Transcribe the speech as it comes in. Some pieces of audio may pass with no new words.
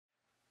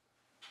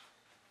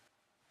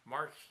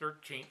March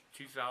 13th,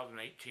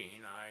 2018,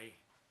 I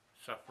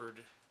suffered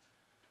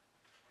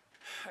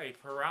a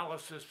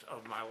paralysis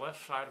of my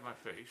left side of my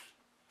face.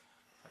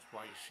 That's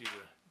why you see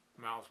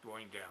the mouth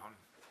going down.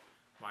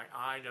 My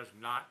eye does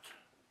not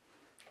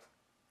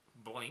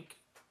blink,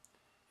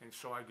 and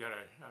so I've got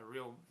a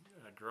real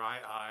dry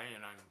eye,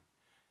 and I'm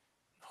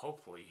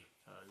hopefully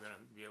going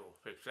to be able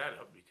to fix that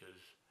up because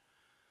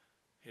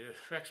it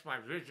affects my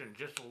vision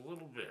just a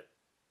little bit.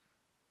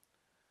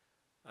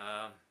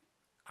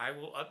 I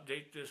will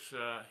update this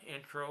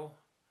intro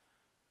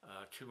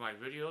to my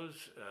videos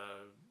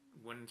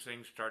when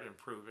things start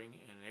improving,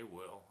 and they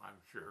will, I'm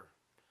sure.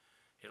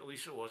 At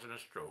least it wasn't a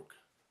stroke.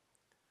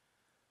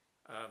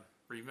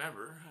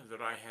 Remember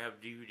that I have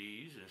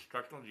DVDs,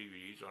 instructional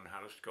DVDs on how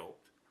to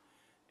sculpt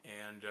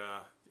and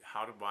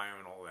how to buy them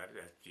and all that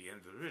at the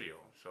end of the video.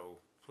 So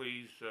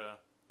please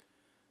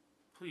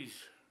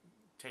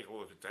take a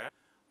look at that.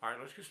 Alright,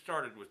 let's get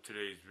started with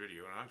today's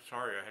video. And I'm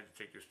sorry I had to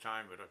take this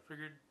time, but I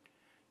figured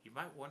you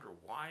might wonder,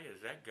 why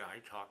is that guy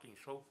talking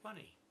so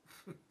funny?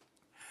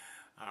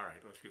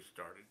 Alright, let's get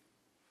started.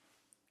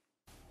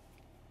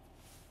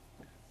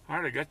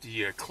 Alright, I got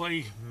the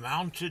clay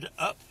mounted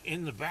up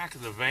in the back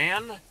of the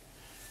van,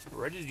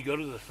 ready to go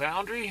to the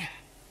Foundry.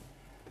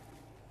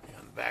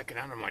 I'm backing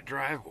out of my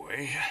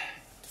driveway.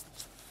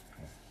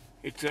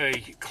 It's a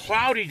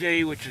cloudy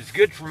day, which is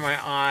good for my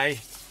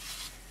eye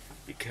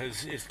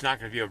because it's not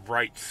going to be a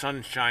bright,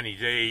 sunshiny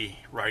day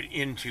right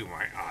into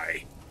my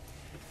eye.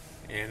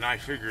 And I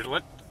figured,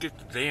 let's get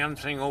the damn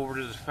thing over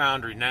to the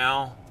Foundry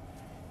now.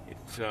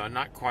 It's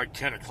not quite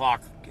 10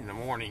 o'clock in the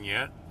morning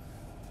yet.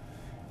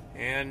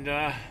 And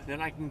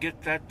then I can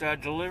get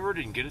that delivered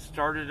and get it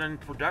started in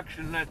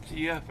production at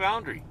the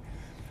Foundry.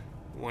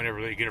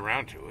 Whenever they get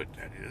around to it,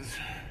 that is.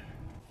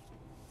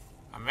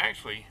 I'm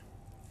actually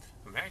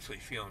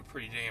feeling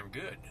pretty damn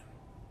good.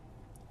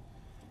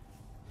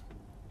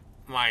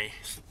 My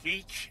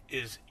speech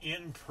is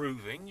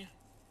improving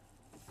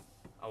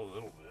a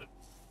little bit.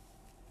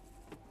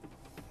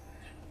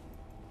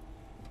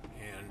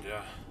 And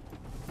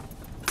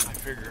I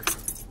figure,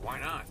 why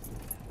not?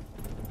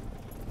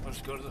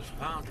 Let's go to the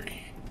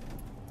Foundry.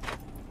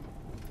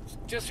 It's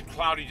just a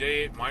cloudy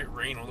day. It might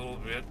rain a little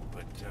bit,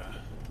 but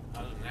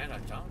other than that, I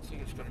don't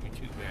think it's going to be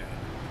too bad.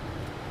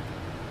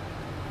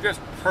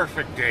 Just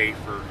perfect day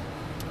for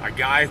a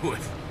guy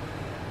with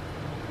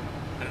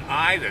an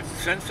eye that's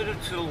sensitive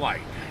to the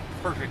light.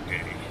 Perfect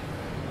day.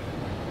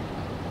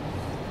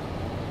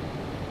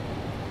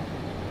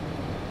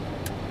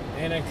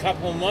 In a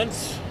couple of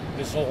months,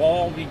 this will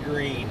all be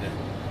green.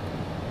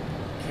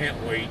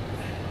 Can't wait.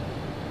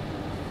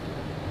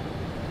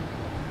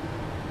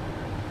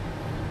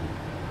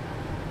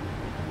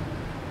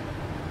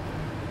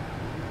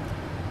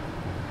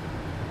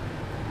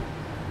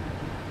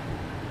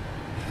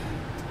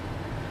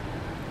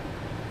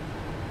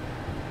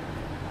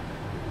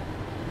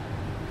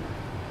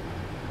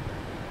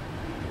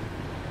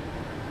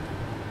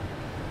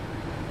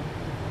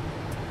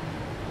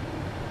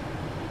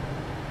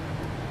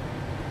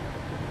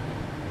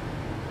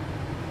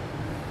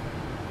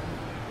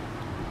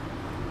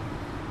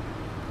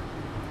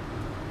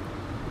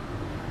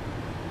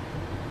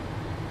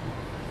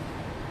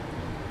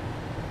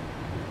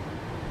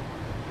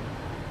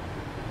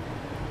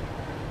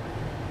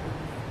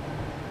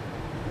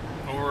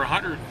 Over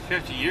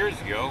 150 years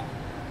ago,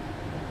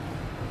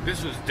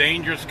 this was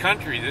dangerous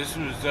country. This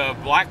was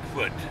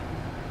Blackfoot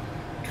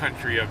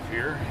country up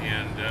here,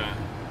 and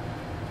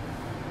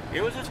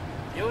it was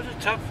a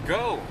tough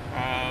go.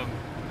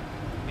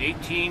 The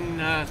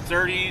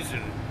 1830s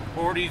and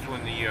 40s,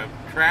 when the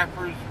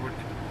trappers would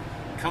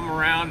come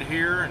around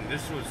here, and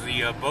this was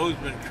the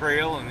Bozeman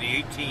Trail in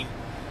the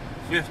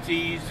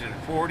 1850s and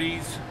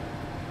 40s.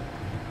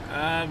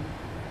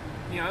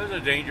 You know, it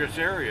was a dangerous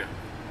area.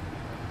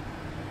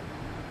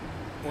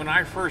 When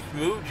I first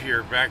moved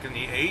here back in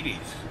the 80s,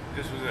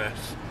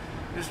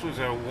 this was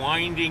a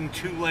winding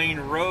two-lane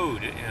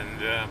road,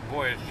 and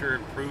boy, it sure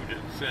improved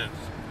it since.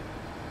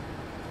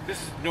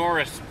 This is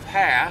Norris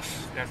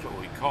Pass, that's what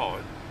we call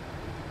it,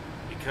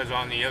 because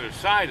on the other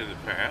side of the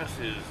pass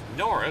is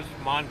Norris,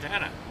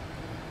 Montana,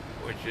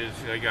 which is,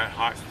 they got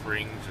hot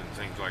springs and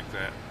things like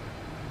that.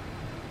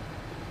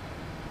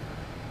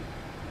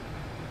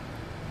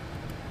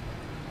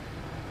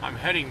 I'm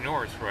heading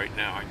north right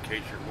now, in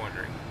case you're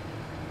wondering.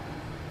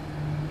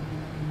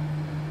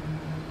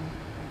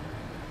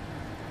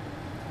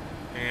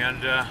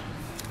 And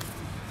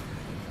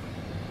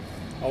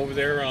over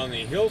there on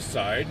the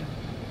hillside,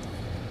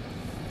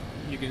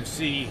 you can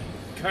see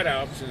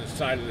cutouts in the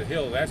side of the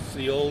hill. That's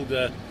the old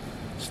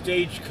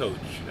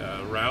stagecoach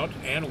route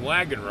and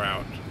wagon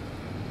route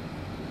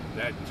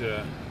that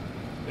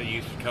they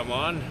used to come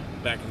on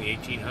back in the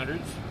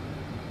 1800s.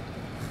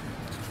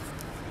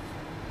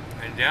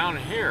 And down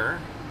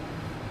here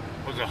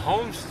was a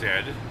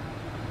homestead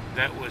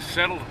that was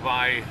settled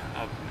by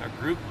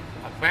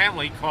a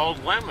family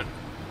called Lemon.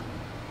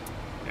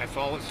 That's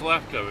all that's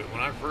left of it.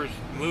 When I first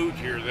moved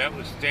here, that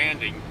was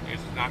standing.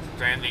 It's not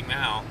standing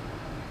now.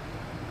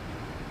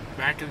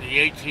 Back in the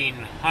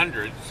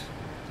 1800s,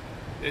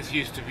 This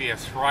used to be a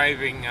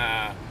thriving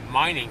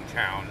mining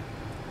town.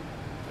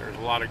 There's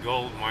a lot of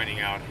gold mining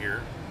out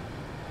here.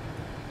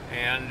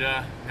 And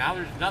now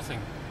there's nothing.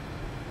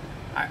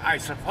 I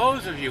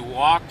suppose if you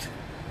walked,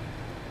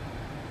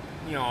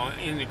 you know,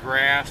 in the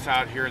grass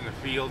out here in the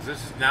fields,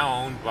 this is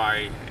now owned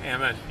by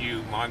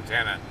MSU,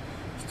 Montana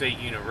State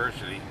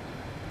University.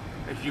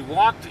 If you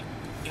walked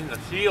in the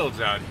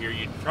fields out here,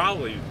 you'd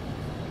probably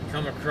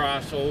come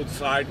across old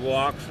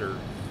sidewalks or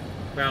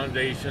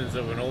foundations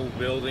of an old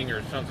building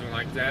or something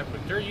like that.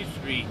 But there used to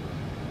be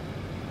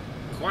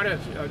quite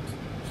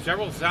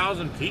several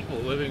thousand people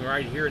living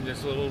right here in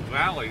this little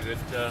valley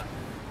that,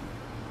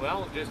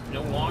 well, just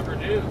no longer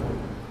do.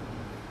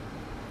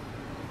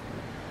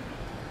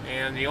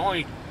 And the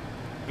only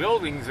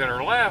buildings that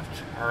are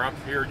left are up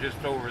here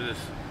just over this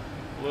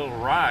little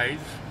rise.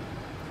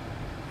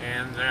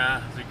 And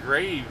the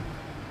grave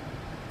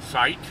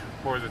site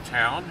for the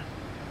town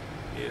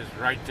is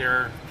right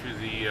there to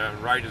the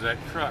right of that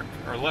truck,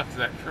 or left of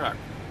that truck,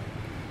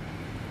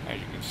 as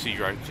you can see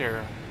right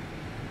there.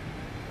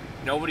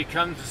 Nobody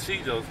comes to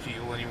see those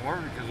people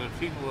anymore because the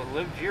people that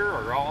lived here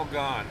are all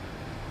gone.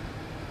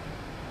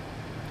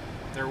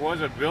 There was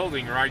a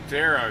building right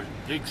there, a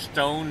big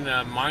stone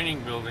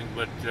mining building,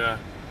 but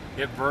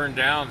it burned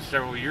down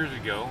several years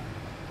ago.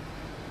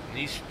 And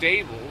these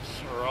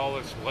stables are all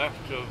that's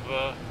left of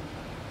the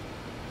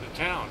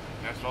town.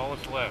 That's all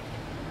that's left.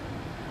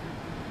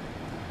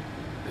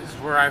 This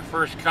is where I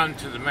first come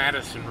to the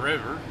Madison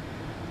River.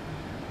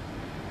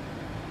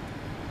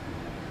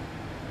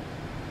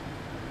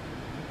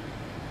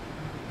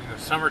 In the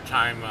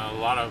summertime, a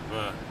lot of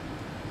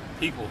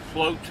people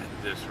float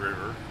this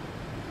river.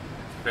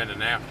 Spend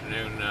an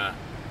afternoon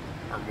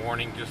or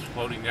morning just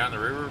floating down the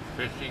river,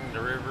 fishing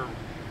the river,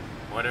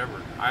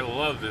 whatever. I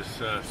love this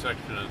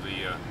section of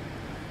the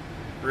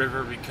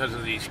river because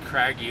of these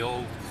craggy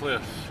old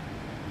cliffs.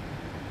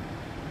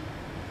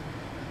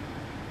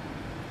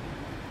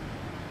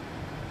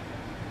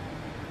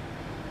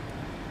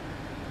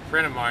 A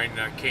friend of mine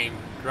came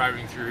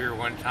driving through here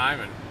one time,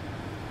 and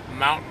a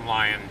mountain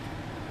lion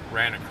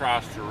ran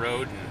across the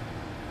road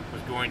and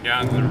was going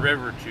down to the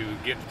river to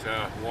get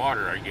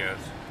water, I guess.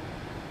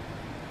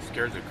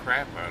 Scared the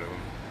crap out of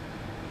him.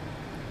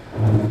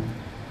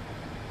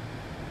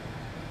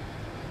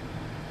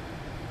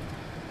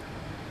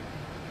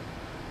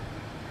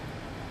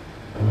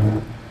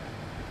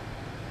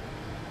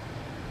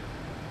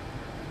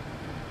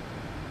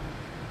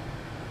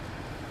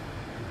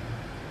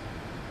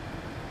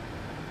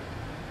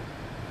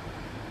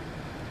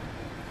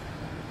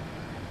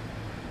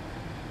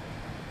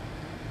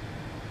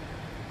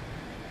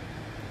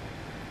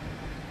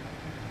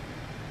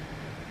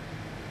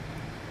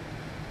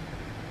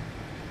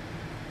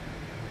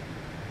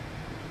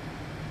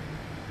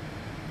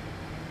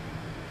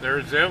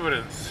 There's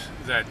evidence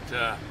that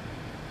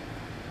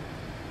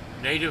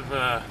native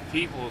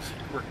peoples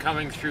were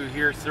coming through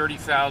here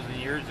 30,000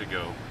 years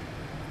ago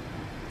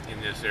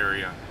in this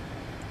area.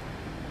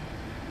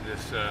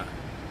 This,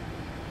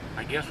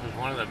 I guess, was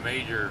one of the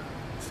major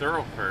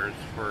thoroughfares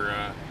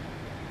for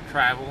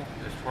travel,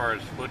 as far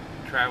as foot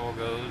travel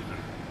goes,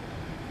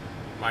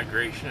 and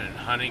migration and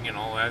hunting and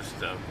all that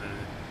stuff.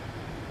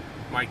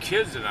 And my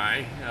kids and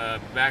I,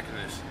 back in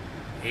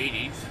the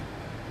 80s,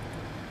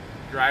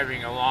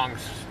 driving along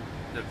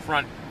the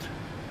front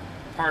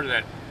part of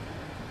that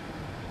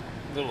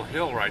little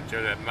hill right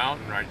there, that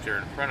mountain right there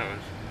in front of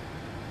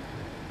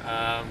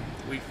us,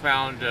 we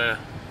found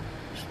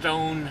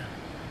stone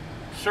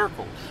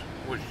circles,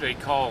 which they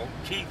call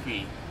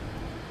teepee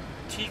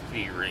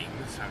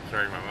rings. I'm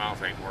sorry, my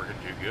mouth ain't working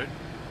too good.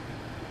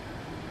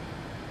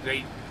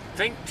 They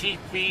think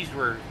teepees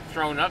were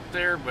thrown up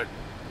there, but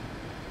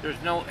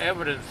there's no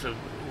evidence of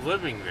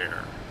living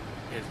there.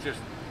 It's just,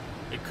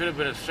 it could have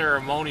been a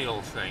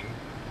ceremonial thing,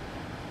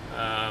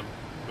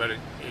 but it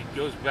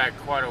goes back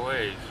quite a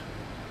ways.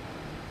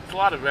 There's a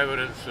lot of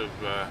evidence of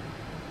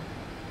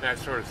that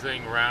sort of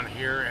thing around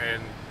here,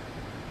 and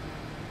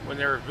when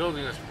they were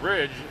building this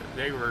bridge,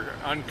 they were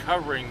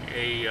uncovering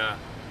a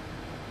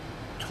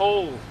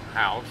toll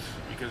house,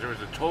 because there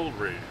was a toll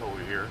bridge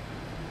over here,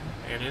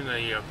 and in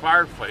the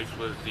fireplace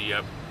was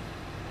the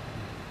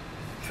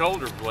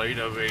shoulder blade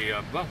of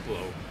a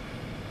buffalo.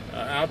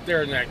 Out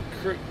there in that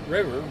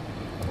river,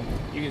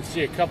 you can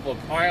see a couple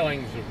of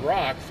pilings of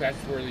rocks. That's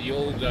where the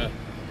old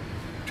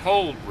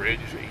toll bridge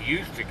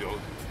used to go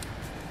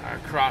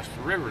across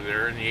the river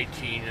there in the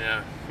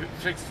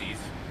 1860s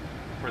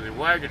for the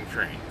wagon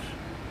trains.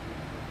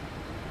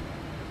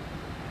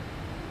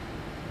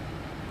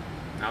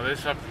 Now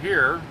this up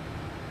here,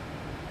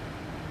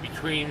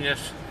 between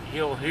this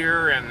hill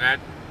here and that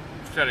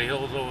set of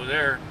hills over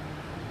there,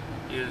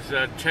 is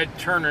Ted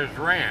Turner's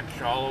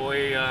ranch, all the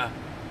way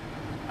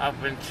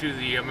up into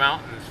the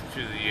mountains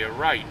to the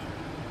right.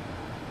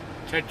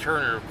 Ted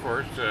Turner, of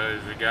course,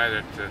 is the guy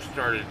that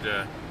started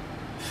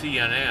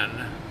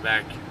CNN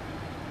back,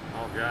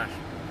 oh gosh,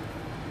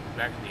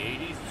 back in the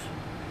 80s,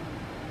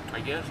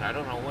 I guess. I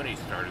don't know when he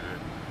started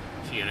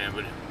CNN,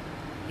 but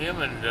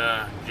him and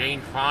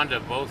Jane Fonda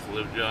both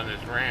lived on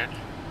this ranch.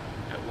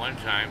 at one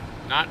time.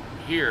 Not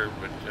here,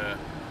 but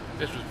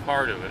this was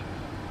part of it.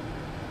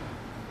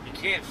 You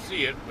can't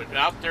see it, but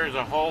out there's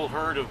a whole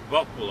herd of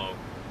buffalo.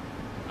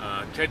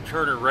 Ted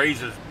Turner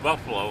raises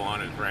buffalo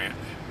on his ranch.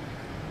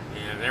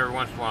 And every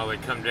once in a while they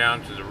come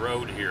down to the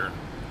road here,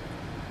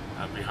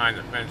 behind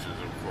the fences,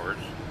 of course.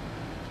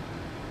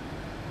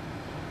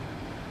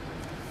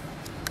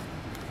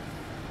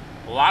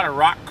 A lot of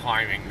rock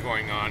climbing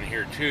going on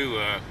here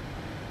too.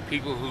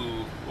 People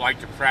who like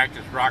to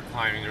practice rock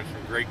climbing, there's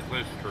some great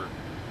cliffs for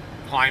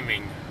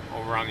climbing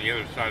over on the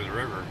other side of the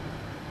river.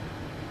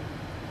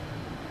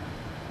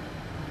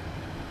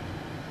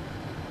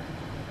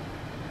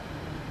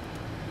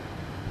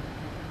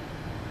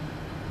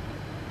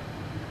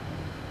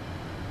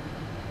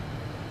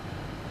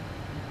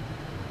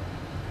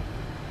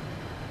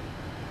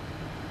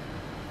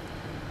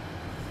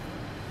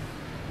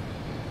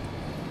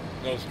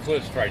 Those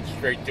cliffs right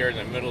straight there in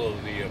the middle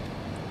of the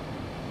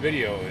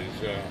video is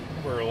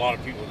where a lot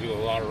of people do a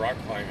lot of rock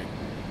climbing.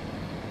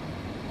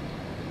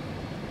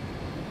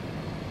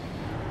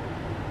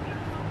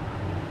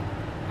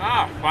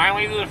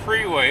 Finally to the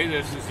freeway.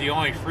 This is the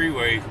only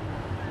freeway,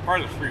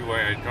 part of the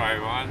freeway I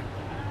drive on.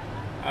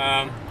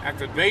 At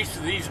the base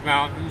of these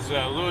mountains,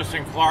 Lewis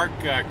and Clark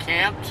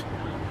camped.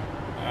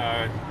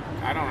 I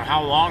don't know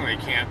how long they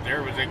camped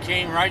there, but they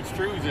came right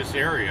through this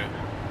area.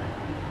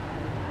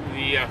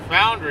 The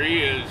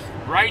Foundry is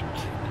right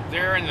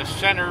there in the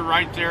center,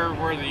 right there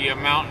where the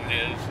mountain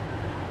is,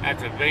 at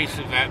the base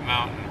of that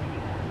mountain.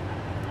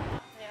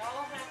 They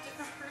all have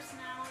different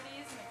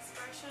personalities and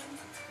expressions.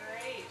 It's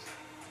great.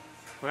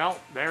 Well,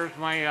 there's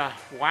my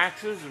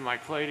waxes and my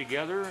clay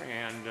together,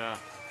 and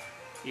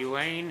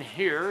Elaine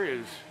here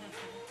is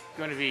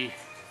going to be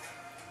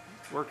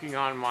working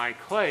on my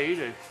clay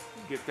to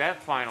get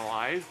that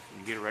finalized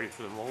and get it ready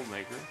for the mold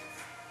maker.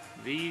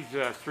 These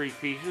three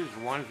pieces,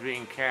 one's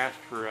being cast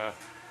for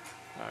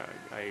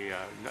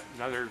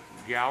another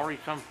gallery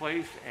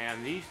someplace,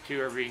 and these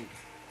two are being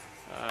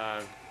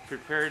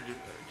prepared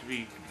to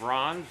be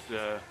bronzed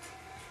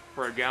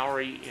for a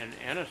gallery in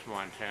Ennis,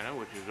 Montana,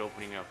 which is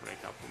opening up in a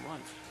couple of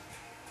months.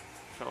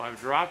 So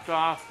I've dropped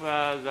off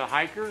the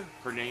hiker.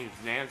 Her name's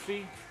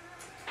Nancy.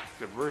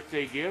 It's a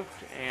birthday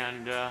gift,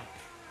 and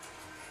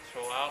so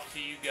I'll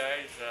see you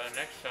guys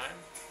next time.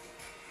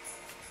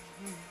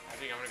 I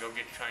think I'm going to go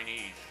get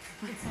Chinese.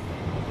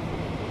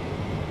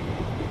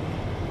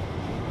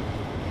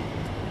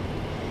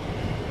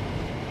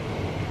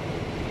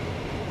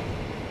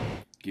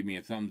 Give me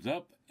a thumbs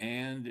up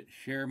and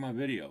share my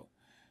video.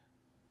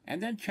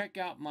 And then check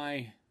out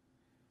my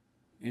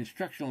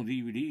instructional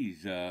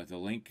DVDs, the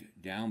link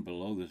down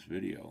below this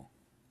video.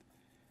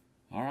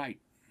 All right,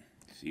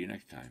 see you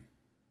next time.